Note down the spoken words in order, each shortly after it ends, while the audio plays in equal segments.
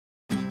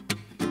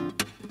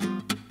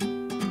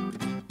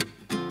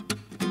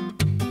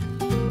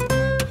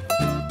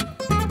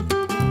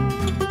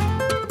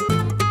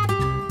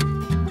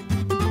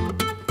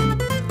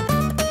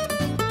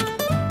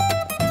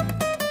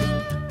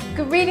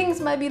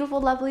my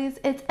beautiful lovelies,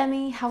 it's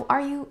Emmy. How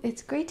are you?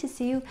 It's great to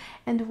see you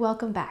and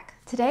welcome back.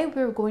 Today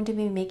we're going to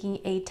be making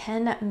a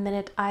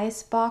 10-minute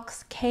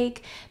icebox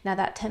cake. Now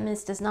that 10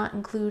 minutes does not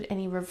include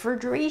any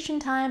refrigeration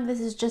time.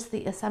 This is just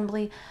the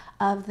assembly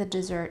of the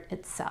dessert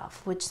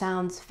itself, which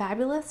sounds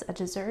fabulous. A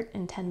dessert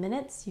in 10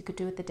 minutes. You could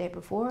do it the day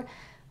before,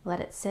 let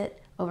it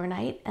sit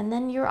overnight, and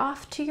then you're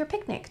off to your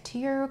picnic, to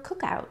your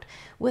cookout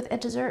with a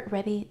dessert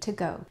ready to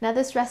go. Now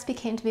this recipe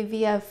came to me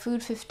via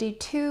Food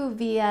 52,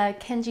 via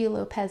Kenji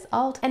Lopez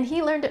Alt, and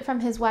he learned it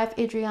from his wife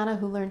Adriana,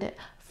 who learned it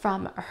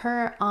from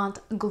her aunt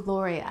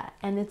Gloria.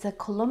 And it's a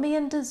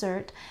Colombian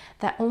dessert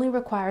that only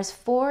requires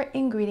 4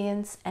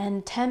 ingredients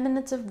and 10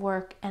 minutes of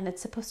work, and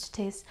it's supposed to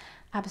taste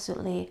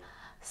absolutely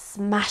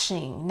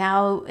smashing.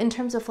 Now, in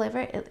terms of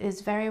flavor, it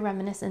is very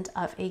reminiscent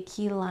of a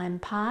key lime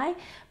pie,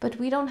 but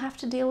we don't have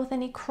to deal with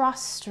any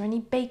crust or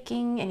any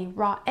baking, any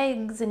raw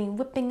eggs, any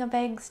whipping of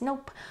eggs.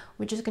 Nope.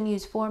 We're just going to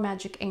use 4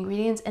 magic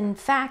ingredients. And in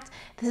fact,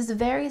 this is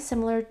very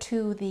similar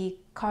to the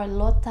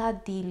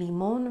Carlota de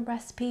Limon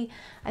recipe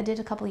I did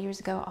a couple years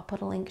ago. I'll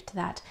put a link to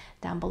that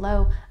down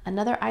below.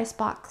 Another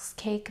icebox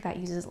cake that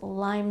uses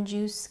lime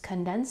juice,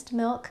 condensed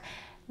milk.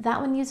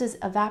 That one uses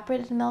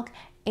evaporated milk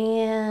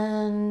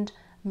and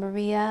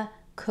Maria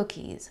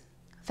cookies.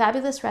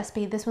 Fabulous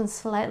recipe. This one's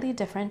slightly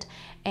different,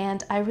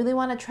 and I really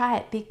want to try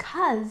it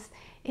because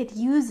it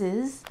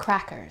uses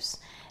crackers.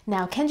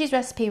 Now, Kenji's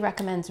recipe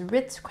recommends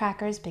Ritz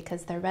crackers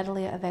because they're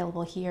readily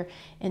available here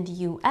in the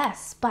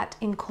US, but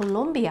in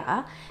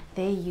Colombia,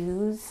 they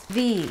use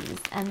these,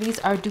 and these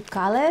are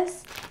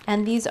Ducales,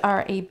 and these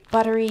are a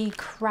buttery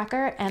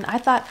cracker, and I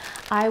thought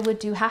I would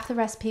do half the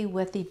recipe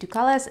with the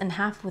Ducales and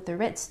half with the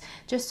Ritz,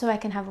 just so I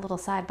can have a little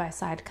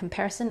side-by-side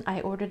comparison. I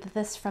ordered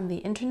this from the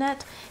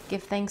internet.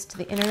 Give thanks to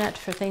the internet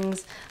for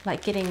things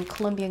like getting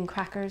Colombian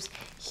crackers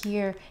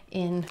here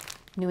in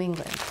New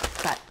England.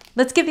 But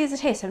let's give these a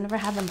taste. I've never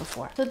had them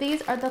before. So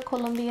these are the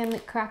Colombian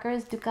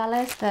crackers,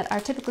 Ducales, that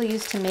are typically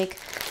used to make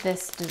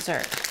this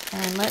dessert.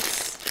 And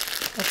let's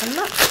open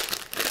them up.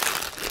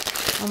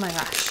 Oh my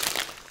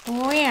gosh.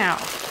 Wow.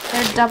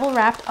 They're double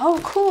wrapped. Oh,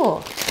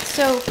 cool.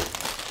 So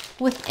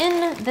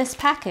within this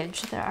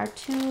package, there are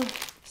 2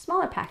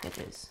 smaller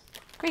packages.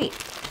 Great.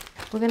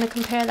 We're going to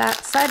compare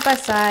that side by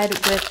side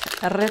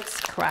with Ritz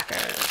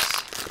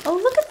crackers. Oh,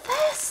 look at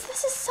this.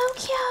 This is so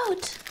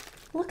cute.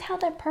 Look how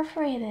they're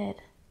perforated.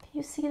 Can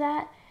you see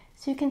that?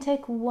 So you can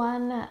take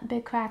 1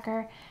 big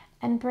cracker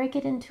and break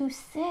it into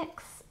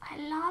 6. I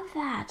love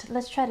that.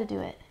 Let's try to do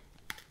it.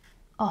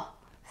 Oh,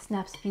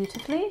 snaps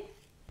beautifully.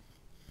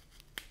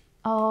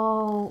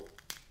 Oh,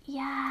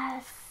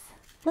 yes.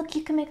 Look,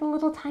 you can make a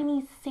little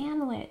tiny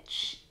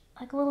sandwich,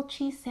 like a little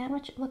cheese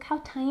sandwich. Look how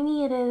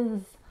tiny it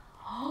is.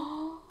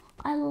 Oh,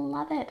 I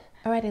love it.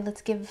 Alrighty,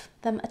 let's give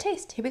them a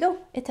taste. Here we go.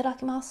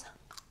 Itadakimasu.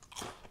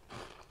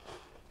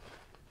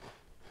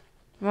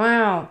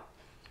 Wow.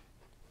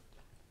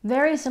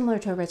 Very similar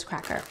to a Ritz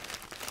cracker.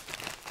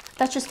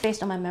 That's just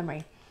based on my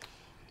memory.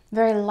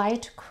 Very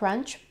light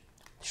crunch,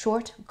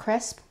 short,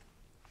 crisp,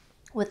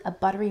 with a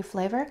buttery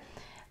flavor.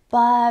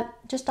 But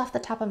just off the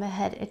top of my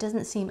head, it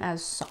doesn't seem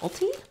as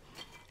salty,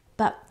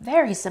 but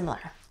very similar.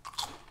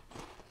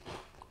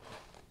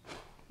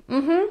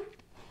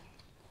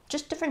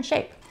 Just different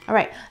shape. All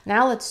right,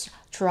 now let's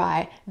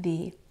try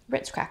the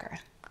Ritz cracker.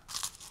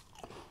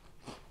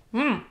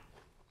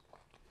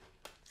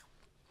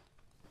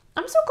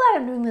 I'm so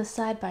glad I'm doing this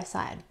side by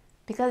side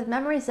because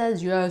memory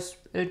says yes,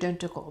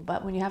 identical,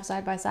 but when you have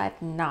side by side,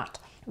 not.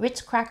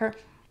 Ritz cracker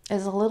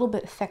is a little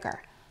bit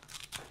thicker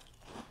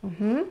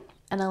and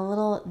a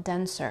little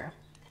denser.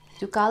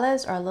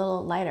 Ducales are a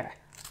little lighter.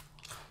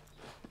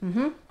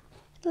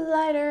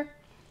 Lighter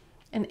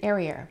and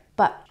airier,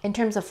 but in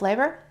terms of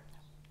flavor,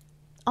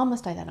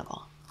 almost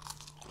identical.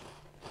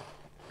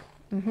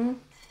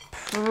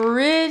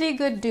 Pretty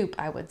good dupe,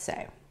 I would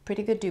say.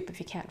 Pretty good dupe if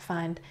you can't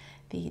find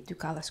the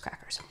Ducales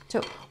crackers.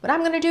 So what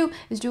I'm going to do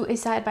is do a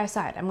side by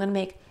side. I'm going to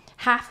make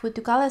half with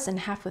Ducales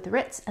and half with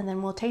Ritz, and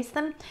then we'll taste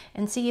them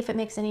and see if it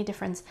makes any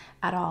difference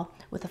at all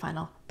with the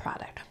final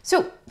product.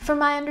 So from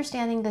my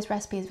understanding, this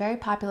recipe is very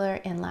popular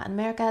in Latin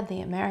America,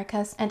 the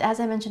Americas, and as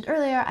I mentioned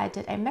earlier, I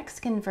did a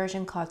Mexican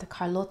version called the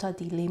Carlota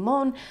de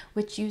Limon,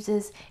 which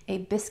uses a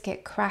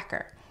biscuit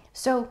cracker.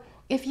 So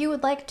if you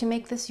would like to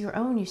make this your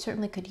own, you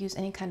certainly could use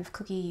any kind of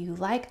cookie you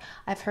like.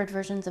 I've heard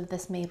versions of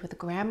this made with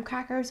graham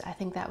crackers. I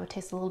think that would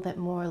taste a little bit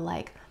more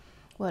like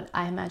what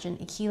I imagine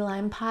a key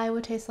lime pie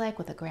would taste like,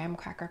 with a graham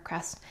cracker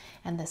crust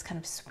and this kind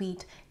of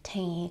sweet,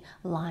 tangy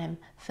lime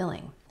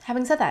filling.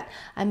 Having said that,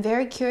 I'm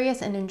very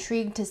curious and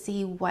intrigued to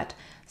see what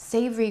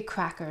savory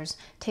crackers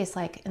taste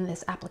like in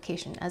this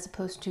application as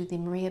opposed to the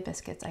Maria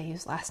biscuits I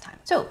used last time.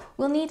 So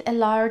we'll need a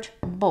large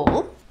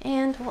bowl,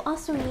 and we'll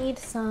also need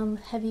some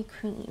heavy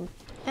cream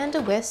and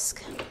a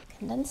whisk,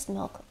 condensed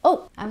milk.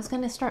 Oh, I was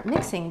going to start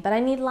mixing, but I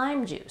need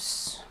lime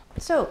juice.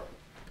 So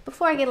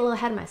before I get a little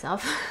ahead of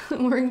myself,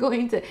 we're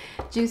going to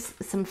juice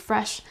some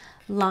fresh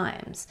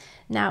limes.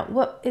 Now,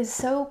 what is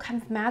so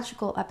kind of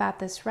magical about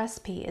this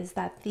recipe is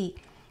that the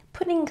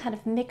pudding kind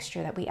of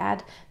mixture that we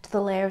add to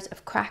the layers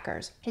of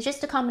crackers. It's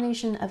just a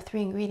combination of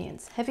 3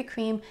 ingredients: heavy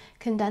cream,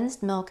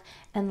 condensed milk,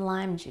 and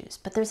lime juice.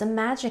 But there's a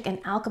magic and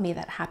alchemy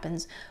that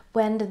happens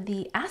when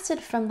the acid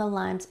from the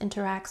limes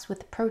interacts with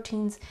the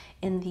proteins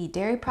in the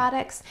dairy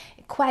products.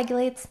 It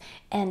coagulates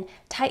and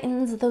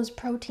tightens those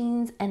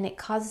proteins, and it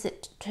causes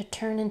it to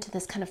turn into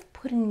this kind of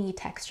puddingy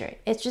texture.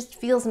 It just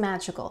feels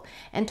magical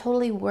and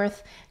totally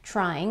worth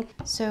trying.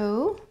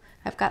 So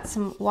I've got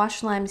some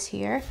washed limes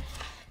here,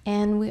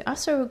 and we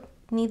also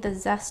need the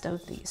zest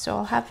of these. So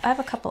I have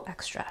a couple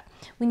extra.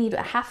 We need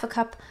a half a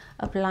cup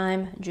of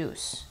lime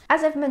juice.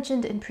 As I've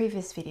mentioned in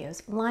previous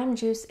videos, lime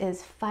juice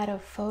is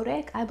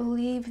phytophoric, I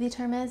believe the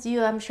term is.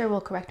 You, I'm sure,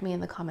 will correct me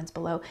in the comments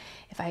below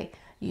if I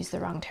use the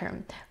wrong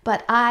term.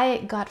 But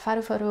I got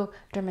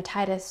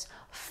phytophotodermatitis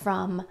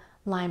from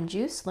lime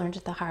juice, learned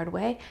it the hard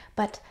way.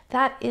 But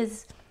that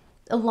is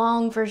a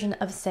long version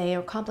of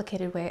or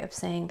complicated way of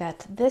saying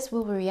that this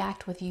will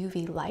react with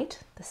UV light,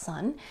 the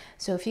sun.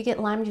 So if you get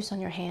lime juice on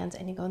your hands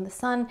and you go in the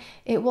sun,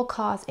 it will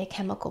cause a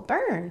chemical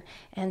burn.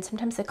 And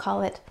sometimes they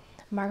call it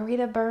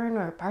margarita burn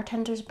or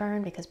bartender's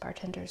burn, because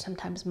bartenders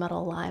sometimes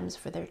muddle limes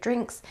for their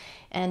drinks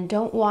and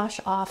don't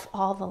wash off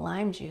all the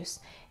lime juice,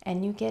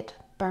 and you get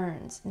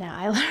burns. Now,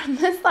 I learned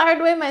this the hard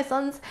way. My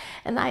sons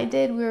and I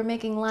did. We were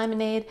making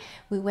lemonade.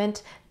 We were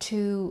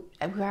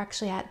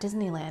actually at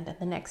Disneyland, and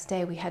the next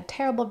day we had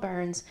terrible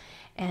burns,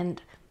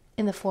 and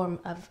in the form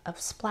of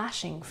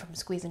splashing from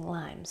squeezing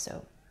lime.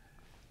 So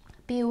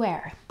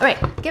beware. All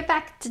right, get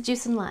back to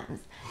juicing limes.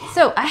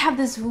 So I have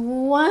this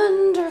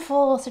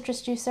wonderful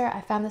citrus juicer.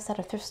 I found this at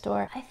a thrift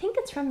store. I think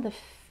it's from the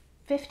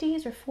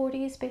 50s or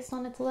 40s based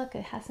on its look.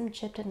 It has some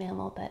chipped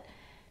enamel, but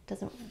it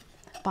doesn't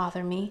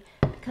bother me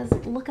because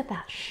look at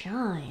that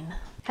shine.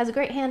 It has a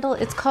great handle.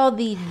 It's called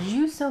the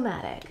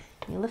Juice-O-Matic.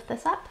 You lift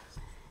this up,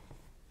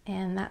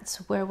 and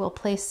that's where we'll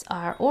place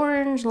our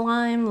orange,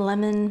 lime,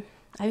 lemon.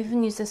 I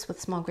even use this with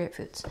small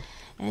grapefruits,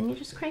 and you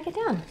just crank it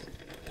down.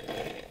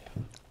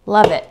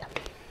 Love it.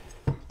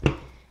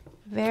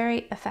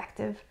 Very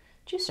effective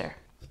juicer.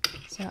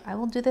 So I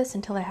will do this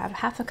until I have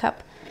half a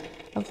cup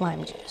of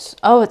lime juice.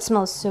 Oh, it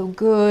smells so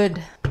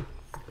good.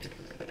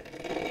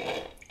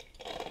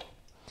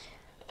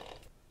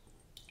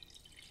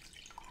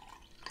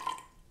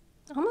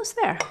 Almost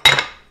there.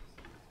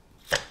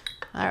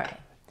 All right,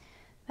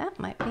 that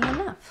might be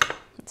enough.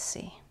 Let's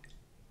see.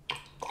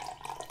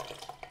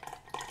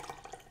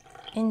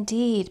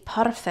 Indeed,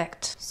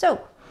 perfect.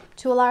 So,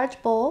 to a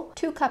large bowl,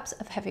 2 cups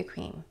of heavy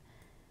cream.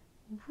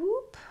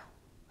 Whoop,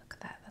 look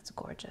at that, that's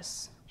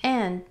gorgeous.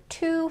 And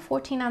 2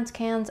 14-ounce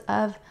cans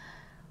of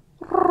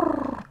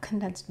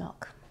condensed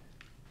milk.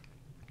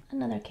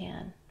 Another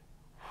can.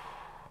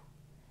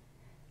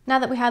 Now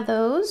that we have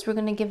those, we're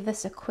gonna give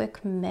this a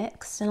quick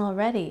mix, and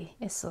already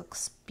this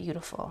looks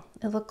beautiful.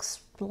 It looks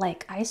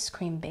like ice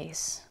cream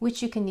base,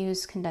 which you can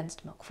use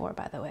condensed milk for,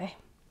 by the way.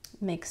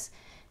 It makes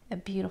a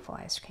beautiful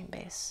ice cream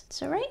base.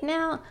 So right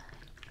now,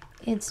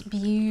 it's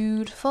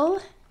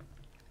beautiful,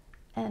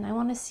 and I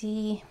want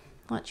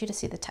you to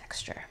see the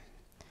texture.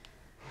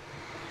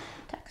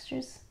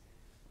 Texture's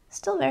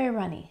still very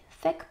runny,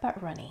 thick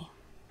but runny.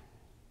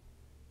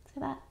 See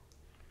that?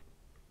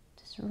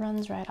 Just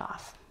runs right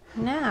off.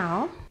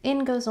 Now,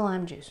 in goes the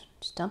lime juice.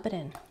 Just dump it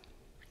in.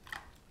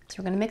 So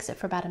we're gonna mix it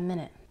for about a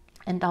minute.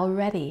 And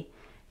already,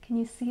 can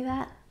you see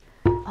that?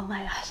 Oh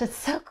my gosh, it's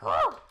so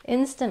cool.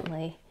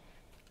 Instantly,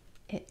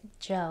 it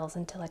gels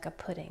into like a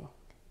pudding.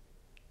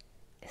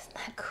 Isn't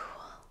that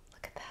cool?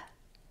 Look at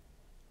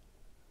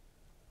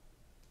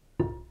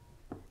that.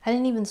 I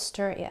didn't even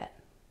stir it yet,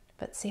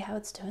 but see how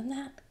it's doing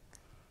that?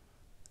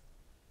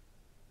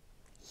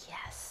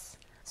 Yes.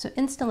 So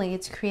instantly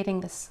it's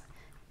creating this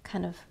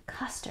kind of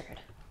custard,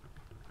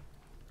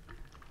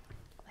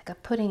 like a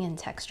pudding in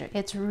texture.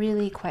 It's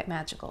really quite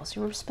magical.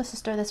 So we're supposed to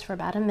stir this for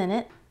about a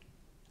minute.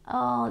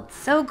 Oh, it's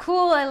so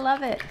cool. I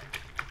love it.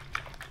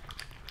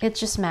 It's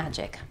just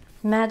magic.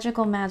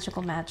 Magical,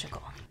 magical,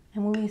 magical.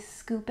 And when we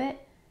scoop it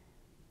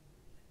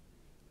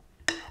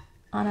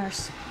on our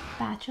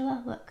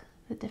spatula, look,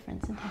 the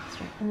difference in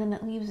texture. And then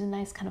it leaves a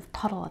nice kind of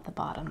puddle at the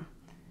bottom.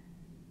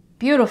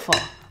 Beautiful.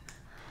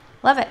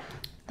 Love it.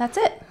 That's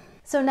it.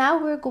 So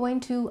now we're going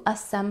to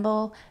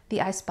assemble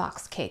the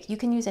icebox cake. You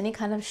can use any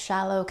kind of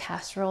shallow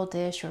casserole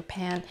dish or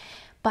pan,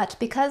 but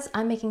because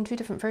I'm making 2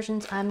 different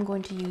versions, I'm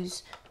going to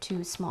use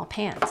 2 small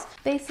pans.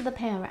 Base of the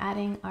pan, we're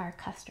adding our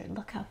custard.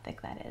 Look how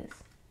thick that is.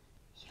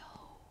 Yo,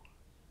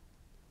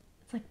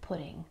 it's like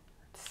pudding.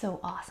 It's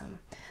so awesome.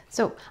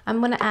 So I'm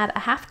gonna add a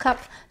half cup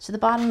to the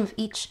bottom of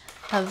each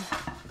of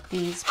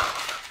these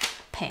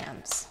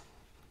pans.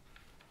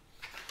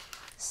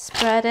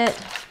 Spread it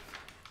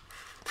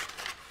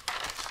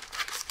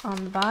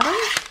on the bottom,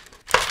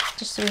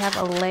 just so we have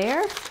a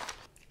layer.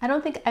 I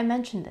don't think I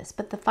mentioned this,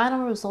 but the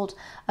final result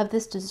of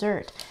this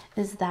dessert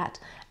is that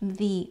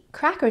the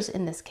crackers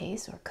in this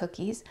case, or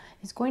cookies,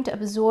 is going to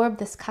absorb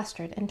this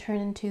custard and turn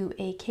into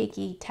a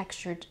cakey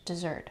textured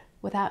dessert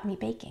without me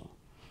baking.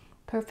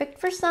 Perfect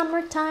for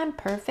summertime,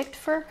 perfect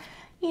for,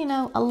 you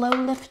know, a low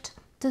lift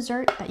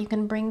dessert that you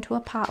can bring to a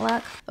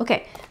potluck.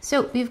 Okay,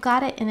 so we've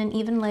got it in an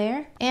even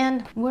layer,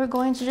 and we're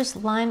going to just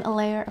line a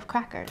layer of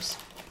crackers.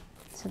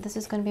 So this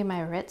is going to be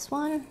my Ritz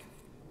one.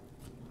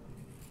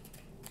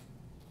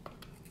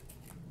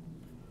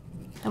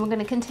 And we're going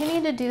to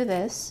continue to do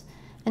this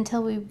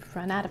until we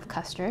run out of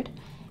custard.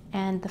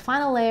 And the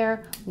final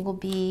layer will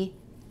be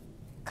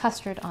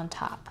custard on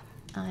top.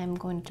 I'm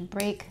going to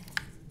break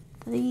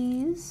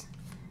these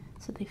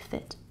so they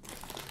fit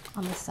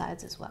on the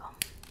sides as well.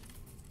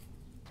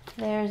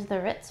 There's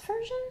the Ritz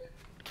version.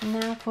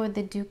 Now for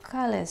the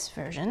Ducales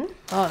version.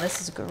 Oh,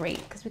 this is great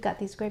because we got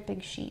these great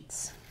big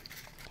sheets.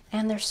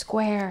 And they're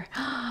square.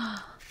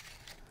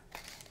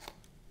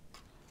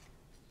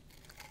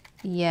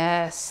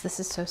 Yes, this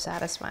is so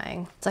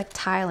satisfying. It's like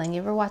tiling.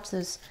 You ever watch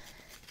those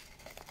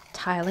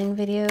tiling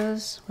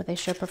videos where they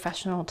show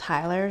professional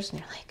tilers and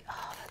you're like,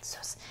 oh, that's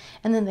so...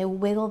 And then they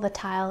wiggle the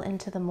tile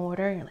into the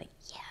mortar and you're like,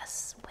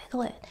 yes,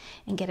 wiggle it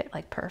and get it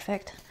like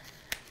perfect.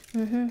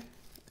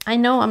 I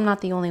know I'm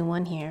not the only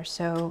one here,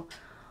 so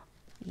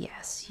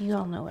yes, you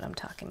all know what I'm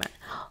talking about.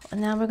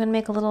 And now we're gonna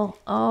make a little,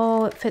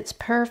 oh, it fits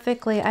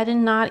perfectly. I did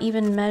not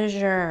even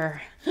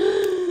measure.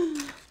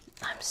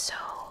 I'm so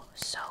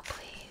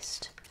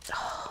pleased.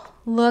 Oh,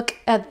 look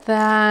at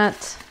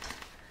that.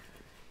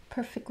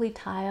 Perfectly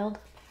tiled.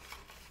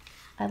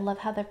 I love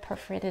how they're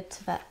perforated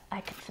so that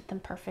I could fit them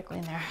perfectly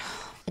in there.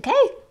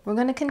 Okay, we're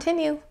gonna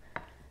continue.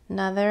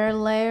 Another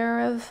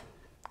layer of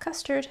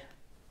custard.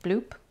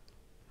 Bloop.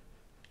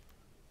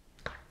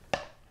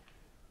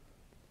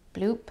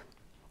 Bloop.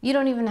 You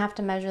don't even have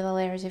to measure the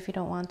layers if you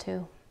don't want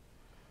to,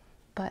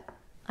 but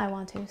I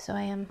want to, so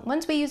I am.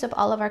 Once we use up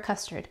all of our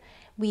custard,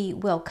 we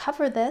will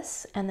cover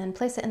this and then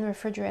place it in the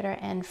refrigerator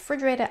and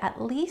refrigerate it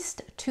at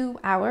least 2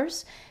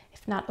 hours,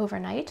 if not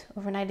overnight.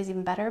 Overnight is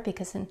even better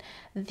because then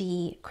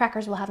the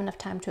crackers will have enough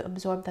time to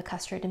absorb the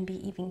custard and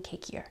be even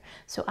cakier.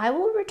 So I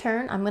will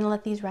return. I'm gonna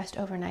let these rest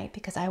overnight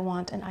because I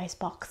want an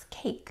icebox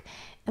cake,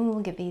 and we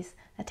will give these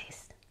a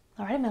taste.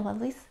 All right, my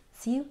lovelies,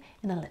 see you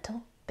in a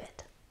little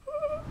bit.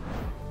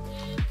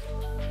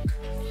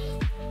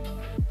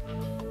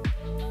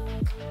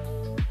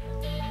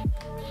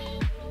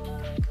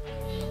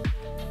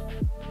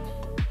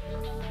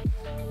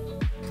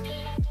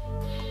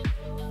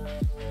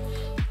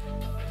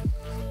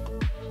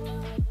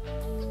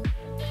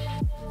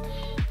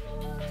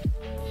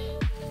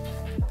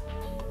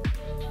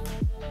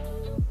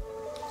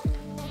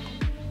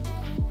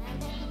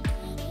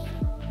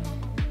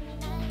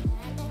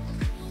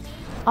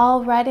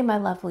 Alrighty, my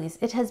lovelies,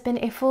 it has been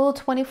a full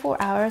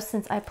 24 hours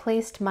since I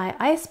placed my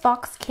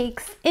icebox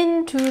cakes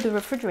into the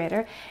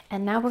refrigerator,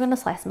 and now we're going to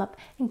slice them up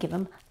and give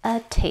them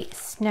a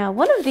taste. Now,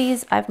 one of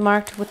these I've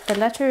marked with the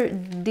letter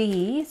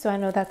D, so I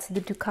know that's the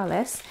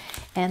Ducales,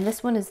 and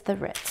this one is the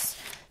Ritz.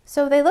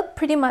 So they look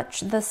pretty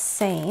much the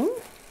same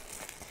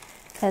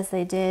as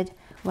they did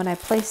when I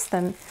placed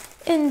them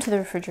into the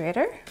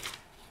refrigerator,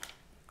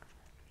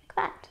 like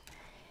that.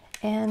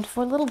 And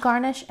for a little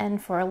garnish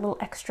and for a little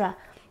extra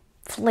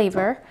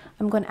flavor,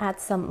 I'm going to add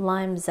some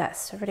lime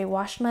zest. I've already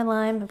washed my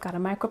lime. I've got a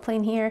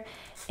microplane here,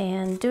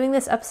 and doing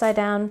this upside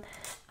down,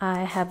 I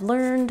have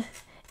learned,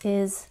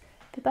 is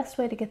the best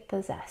way to get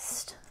the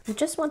zest. You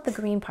just want the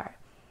green part.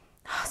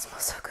 Oh, it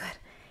smells so good.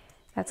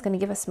 That's going to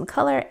give us some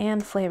color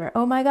and flavor.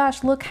 Oh my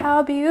gosh, look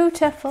how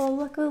beautiful.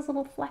 Look at those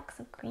little flecks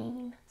of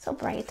green. So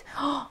bright.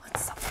 Oh,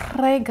 it's so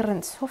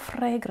fragrant, so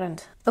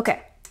fragrant.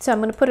 Okay, so I'm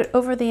going to put it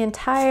over the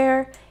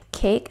entire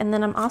cake, and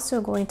then I'm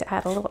also going to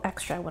add a little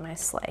extra when I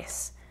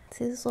slice.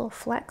 See these little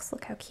flecks?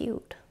 Look how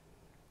cute.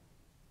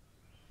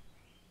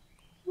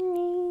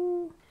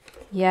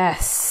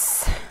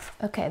 Yes.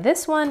 Okay,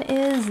 this one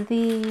is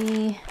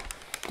the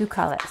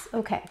Ducales.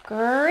 Okay,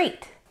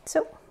 great.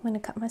 So I'm going to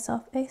cut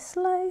myself a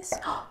slice.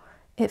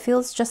 It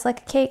feels just like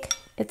a cake.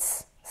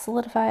 It's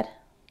solidified.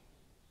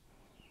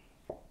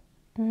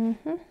 Make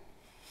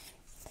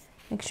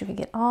sure we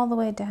get all the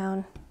way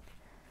down.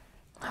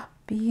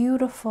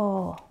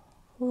 Beautiful.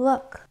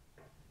 Look.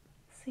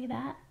 See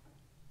that?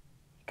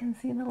 You can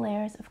see the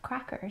layers of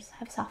crackers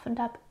have softened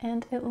up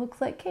and it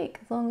looks like cake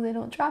as long as I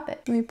don't drop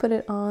it. Let me put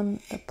it on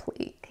the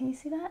plate. Can you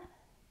see that?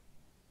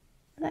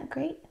 Isn't that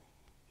great?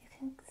 You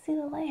can see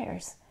the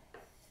layers,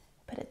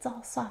 but it's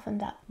all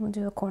softened up. We'll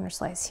do a corner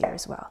slice here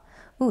as well.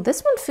 Ooh,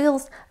 this one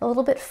feels a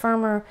little bit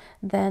firmer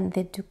than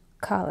the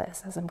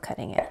Ducales as I'm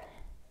cutting it.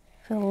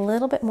 Feel a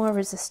little bit more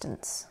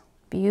resistance.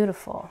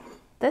 Beautiful.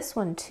 This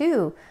one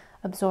too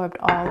absorbed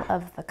all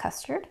of the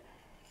custard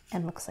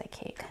and looks like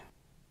cake.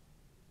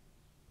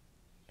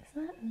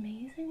 Isn't that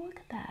amazing? Look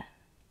at that.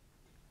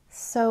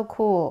 So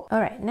cool.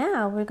 All right,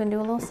 now we're gonna do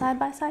a little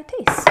side-by-side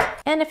taste.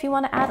 And if you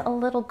wanna add a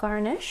little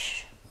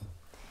garnish,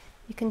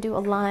 you can do a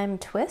lime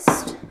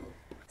twist.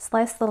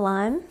 Slice the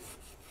lime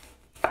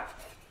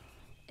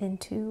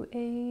into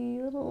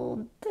a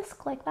little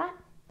disc like that.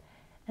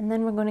 And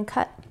then we're gonna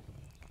cut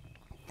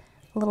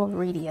a little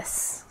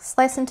radius.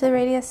 Slice into the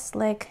radius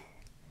like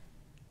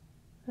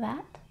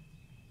that,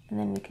 and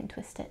then we can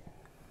twist it.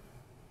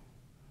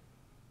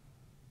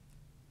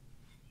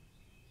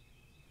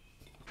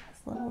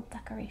 Little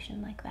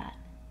decoration like that.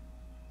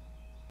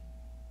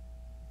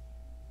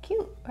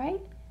 cute, right?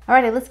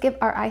 Alrighty, let's give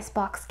our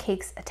icebox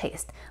cakes a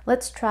taste.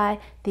 Let's try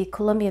the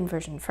Colombian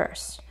version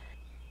first.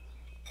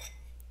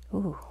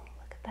 Ooh,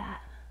 look at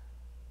that.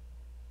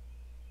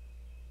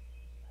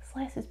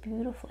 Slices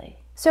beautifully.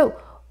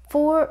 So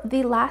for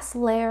the last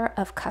layer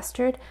of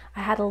custard,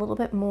 I had a little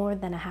bit more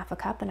than a half a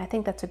cup, and I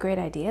think that's a great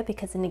idea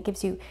because then it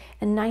gives you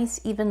a nice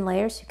even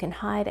layer so you can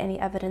hide any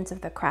evidence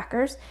of the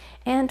crackers.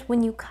 And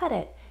when you cut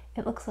it,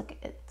 it looks like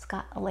it's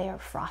got a layer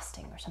of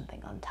frosting or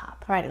something on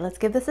top. Alrighty, let's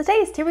give this a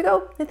taste. Here we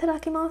go.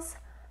 Itadakimasu.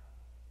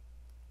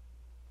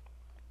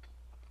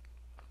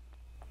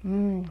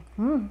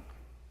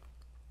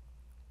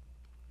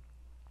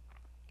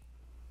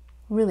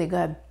 Really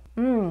good.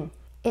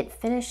 It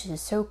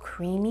finishes so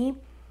creamy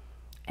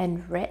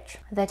and rich.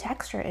 The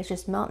texture is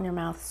just melt in your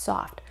mouth,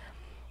 soft.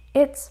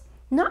 It's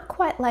not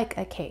quite like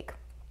a cake.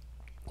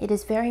 It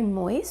is very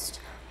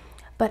moist,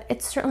 but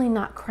it's certainly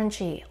not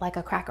crunchy like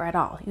a cracker at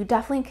all. You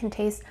definitely can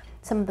taste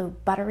some of the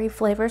buttery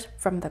flavors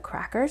from the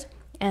crackers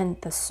and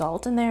the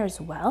salt in there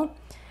as well.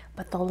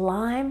 But the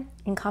lime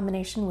in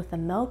combination with the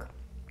milk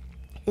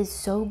is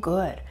so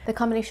good. The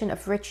combination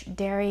of rich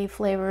dairy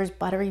flavors,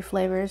 buttery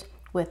flavors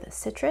with the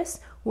citrus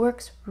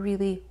works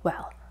really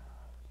well.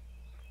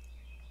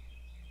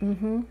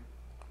 And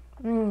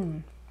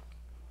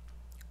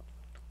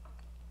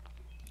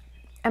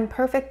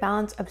perfect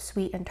balance of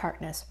sweet and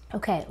tartness.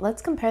 Okay,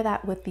 let's compare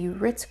that with the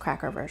Ritz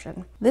cracker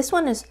version. This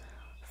one is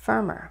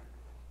firmer,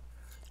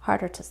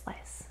 harder to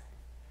slice.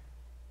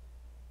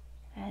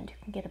 And you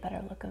can get a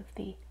better look of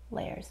the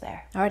layers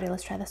there. Alrighty,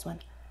 let's try this one.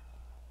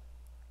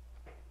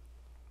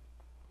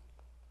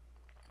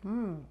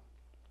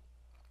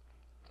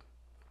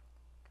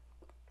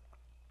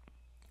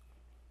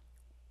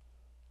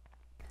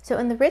 So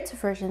in the Ritz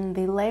version,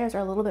 the layers are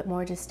a little bit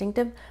more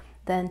distinctive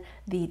than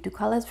the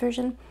Ducales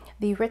version.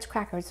 The Ritz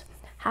crackers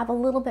have a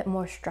little bit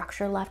more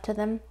structure left to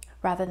them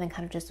rather than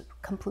kind of just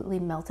completely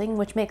melting,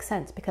 which makes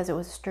sense because it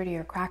was a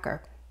sturdier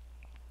cracker.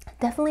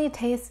 Definitely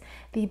tastes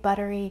the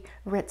buttery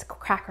Ritz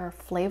cracker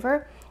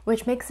flavor,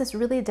 which makes this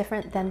really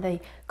different than the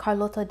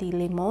Carlota de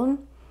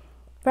Limon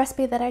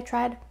recipe that I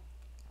tried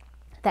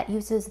that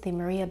uses the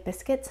Maria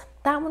biscuits.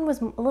 That one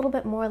was a little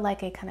bit more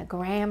like a kind of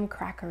graham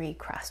crackery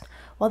crust,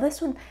 while this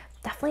one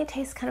definitely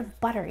tastes kind of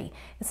buttery.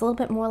 It's a little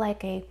bit more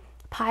like a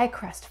pie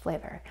crust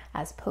flavor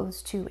as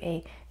opposed to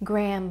a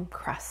graham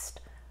crust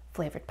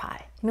flavored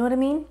pie. You know what I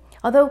mean?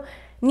 Although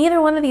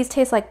neither one of these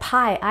tastes like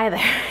pie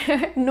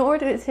either, nor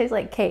do it taste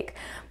like cake.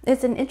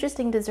 It's an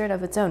interesting dessert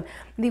of its own.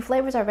 The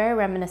flavors are very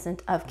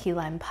reminiscent of key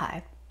lime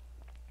pie,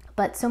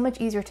 but so much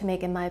easier to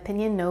make in my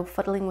opinion. No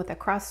fiddling with the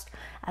crust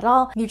at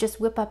all. You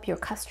just whip up your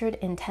custard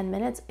in 10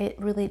 minutes. It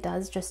really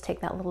does just take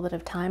that little bit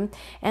of time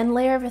and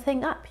layer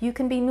everything up. You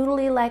can be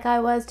noodly like I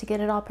was to get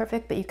it all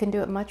perfect, but you can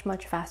do it much,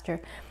 much faster.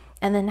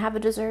 And then have a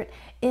dessert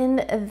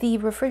in the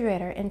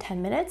refrigerator in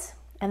 10 minutes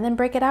and then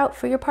break it out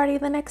for your party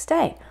the next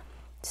day.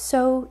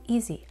 So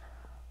easy.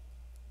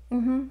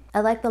 I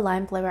like the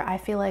lime flavor. I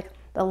feel like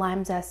the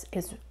lime zest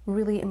is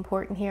really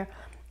important here.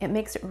 It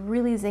makes it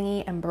really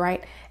zingy and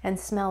bright and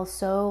smells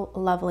so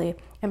lovely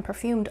and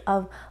perfumed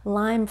of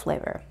lime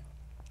flavor.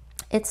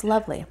 It's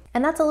lovely.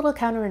 And that's a little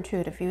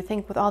counterintuitive. You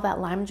think with all that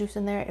lime juice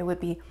in there, it would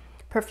be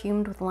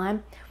perfumed with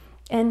lime.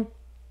 In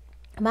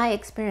my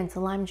experience, the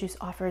lime juice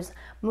offers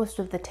most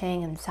of the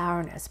tang and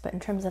sourness, but in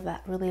terms of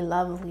that really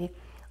lovely,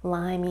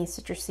 limey,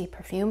 citrusy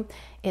perfume,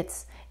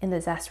 it's in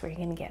the zest where you're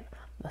gonna get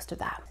most of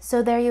that.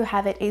 So there you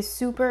have it, a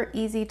super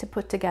easy to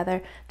put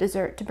together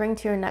dessert to bring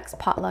to your next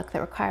potluck that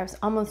requires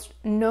almost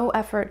no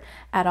effort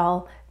at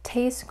all,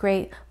 tastes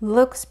great,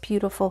 looks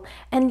beautiful,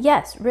 and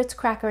yes, Ritz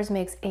Crackers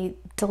makes a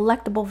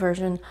delectable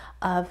version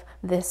of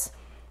this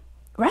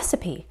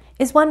recipe.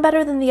 Is one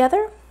better than the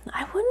other?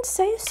 I wouldn't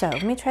say so.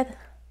 Let me try the...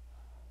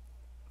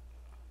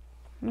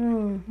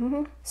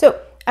 So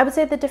I would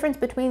say the difference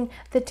between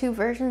the two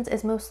versions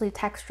is mostly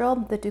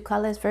textural. The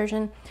Ducales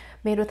version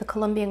made with the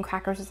Colombian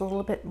crackers is a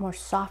little bit more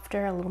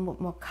softer, a little bit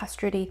more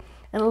custardy,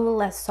 and a little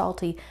less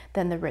salty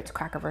than the Ritz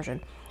cracker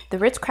version. The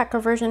Ritz cracker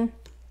version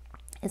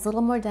is a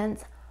little more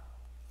dense,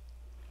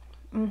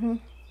 and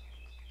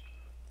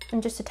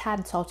just a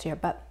tad saltier,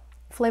 but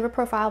flavor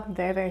profile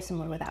very, very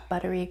similar with that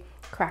buttery,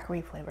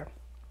 crackery flavor.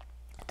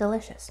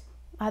 Delicious.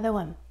 Either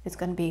one is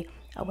going to be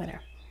a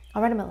winner.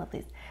 All right, my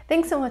lovelies.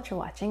 Thanks so much for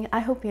watching. I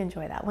hope you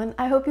enjoyed that one.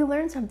 I hope you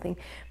learned something.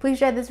 Please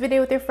share this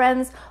video with your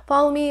friends.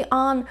 Follow me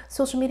on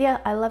social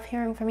media. I love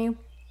hearing from you.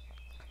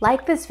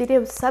 Like this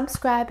video,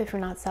 subscribe if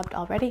you're not subbed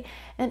already,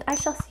 and I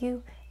shall see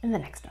you in the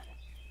next one.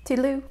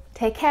 Toodaloo.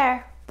 Take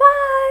care.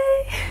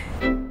 Bye.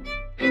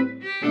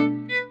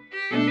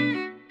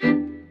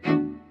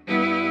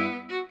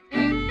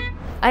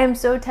 I am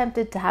so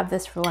tempted to have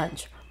this for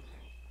lunch,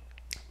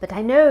 but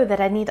I know that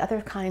I need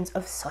other kinds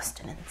of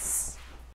sustenance.